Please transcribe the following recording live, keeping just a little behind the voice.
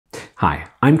Hi,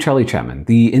 I'm Charlie Chapman,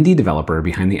 the indie developer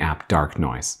behind the app Dark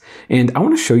Noise, and I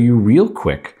want to show you real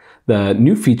quick the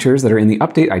new features that are in the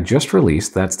update I just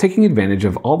released that's taking advantage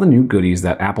of all the new goodies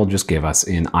that Apple just gave us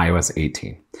in iOS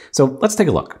 18. So let's take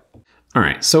a look. All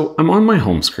right, so I'm on my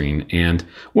home screen, and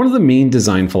one of the main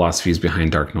design philosophies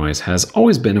behind Dark Noise has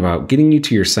always been about getting you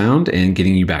to your sound and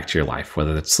getting you back to your life,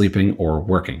 whether that's sleeping or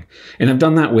working. And I've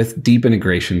done that with deep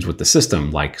integrations with the system,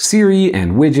 like Siri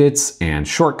and widgets and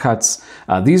shortcuts.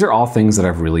 These are all things that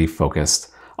I've really focused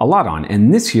a lot on.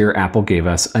 And this year, Apple gave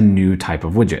us a new type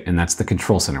of widget, and that's the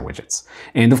Control Center widgets.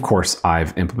 And of course,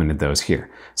 I've implemented those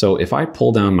here. So if I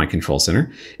pull down my Control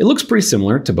Center, it looks pretty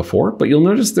similar to before, but you'll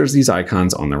notice there's these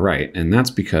icons on the right, and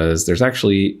that's because there's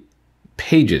actually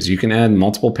pages. You can add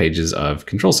multiple pages of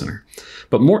Control Center.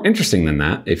 But more interesting than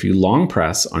that, if you long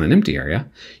press on an empty area,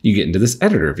 you get into this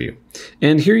editor view.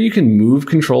 And here you can move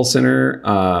Control Center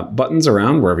buttons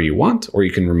around wherever you want, or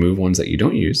you can remove ones that you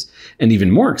don't use. And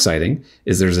even more exciting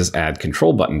is there's this Add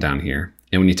Control button down here.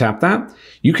 And when you tap that,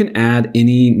 you can add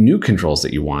any new controls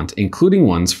that you want, including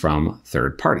ones from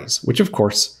third parties, which of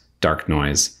course, Dark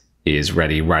Noise is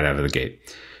ready right out of the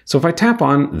gate. So if I tap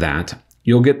on that,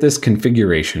 you'll get this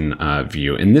configuration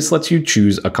view, and this lets you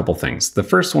choose a couple things. The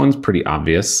first one's pretty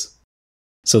obvious.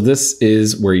 So this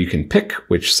is where you can pick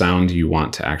which sound you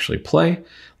want to actually play.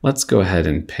 Let's go ahead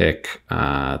and pick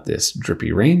this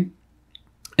drippy rain.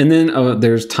 And then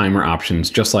there's timer options,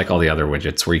 just like all the other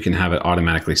widgets, where you can have it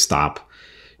automatically stop,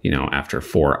 after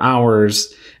 4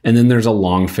 hours. And then there's a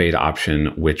long fade option,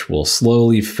 which will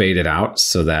slowly fade it out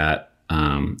so that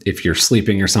if you're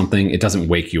sleeping or something, it doesn't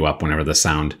wake you up whenever the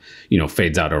sound,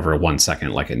 fades out over 1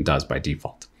 second like it does by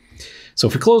default. So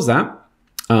if we close that,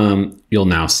 you'll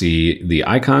now see the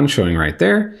icon showing right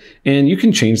there, and you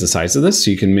can change the size of this. So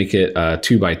you can make it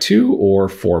 2x2 or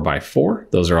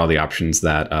 4x4. Those are all the options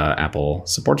that Apple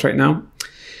supports right now.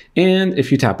 And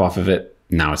if you tap off of it,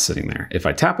 now it's sitting there. If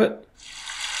I tap it,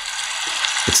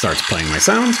 it starts playing my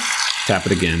sound. Tap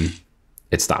it again,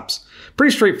 it stops.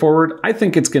 Pretty straightforward. I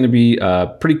think it's going to be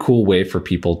a pretty cool way for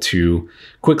people to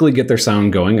quickly get their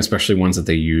sound going, especially ones that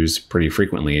they use pretty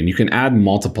frequently. And you can add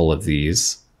multiple of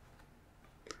these.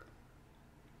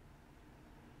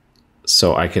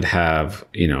 So I could have,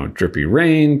 drippy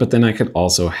rain, but then I could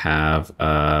also have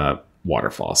a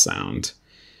waterfall sound.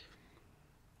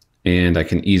 And I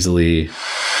can easily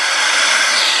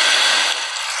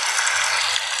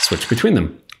switch between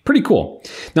them. Pretty cool.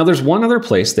 Now there's one other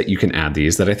place that you can add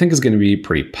these that I think is going to be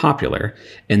pretty popular,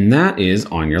 and that is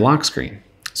on your lock screen.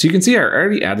 So you can see I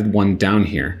already added one down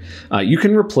here. You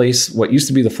can replace what used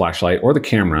to be the flashlight or the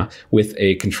camera with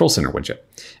a Control Center widget.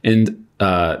 And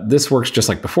this works just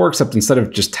like before, except instead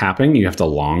of just tapping, you have to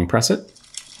long press it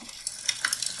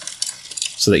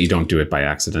so that you don't do it by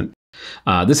accident.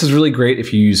 This is really great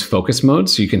if you use focus mode.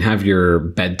 So you can have your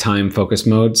bedtime focus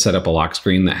mode, set up a lock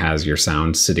screen that has your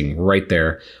sound sitting right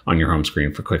there on your home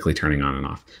screen for quickly turning on and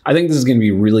off. I think this is going to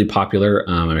be really popular.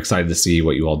 I'm excited to see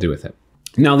what you all do with it.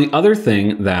 Now, the other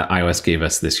thing that iOS gave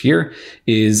us this year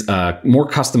is a more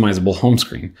customizable home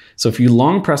screen. So if you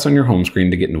long press on your home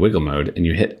screen to get into wiggle mode and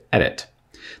you hit edit,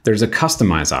 there's a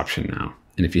customize option now.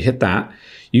 And if you hit that,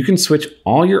 you can switch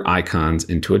all your icons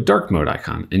into a dark mode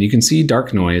icon. And you can see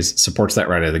Dark Noise supports that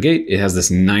right out of the gate. It has this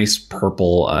nice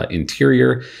purple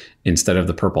interior instead of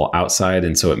the purple outside.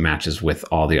 And so it matches with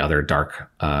all the other dark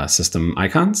system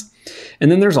icons. And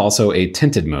then there's also a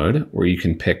tinted mode where you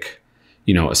can pick,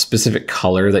 a specific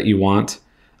color that you want.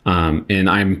 And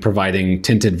I'm providing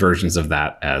tinted versions of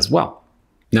that as well.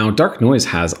 Now, Dark Noise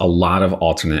has a lot of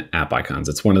alternate app icons.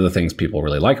 It's one of the things people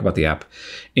really like about the app.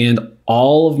 And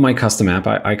all of my custom app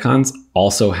icons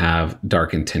also have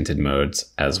dark and tinted modes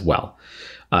as well.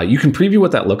 You can preview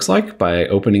what that looks like by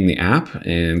opening the app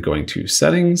and going to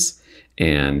Settings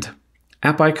and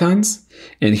App Icons.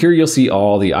 And here you'll see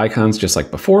all the icons just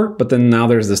like before, but then now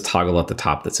there's this toggle at the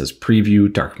top that says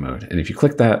Preview Dark Mode. And if you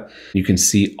click that, you can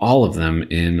see all of them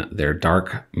in their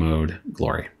dark mode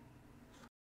glory.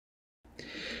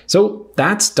 So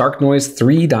that's Dark Noise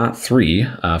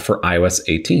 3.3 for iOS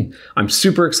 18. I'm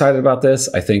super excited about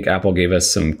this. I think Apple gave us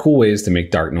some cool ways to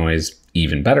make Dark Noise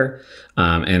even better.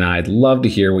 And I'd love to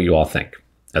hear what you all think.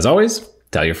 As always,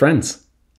 tell your friends.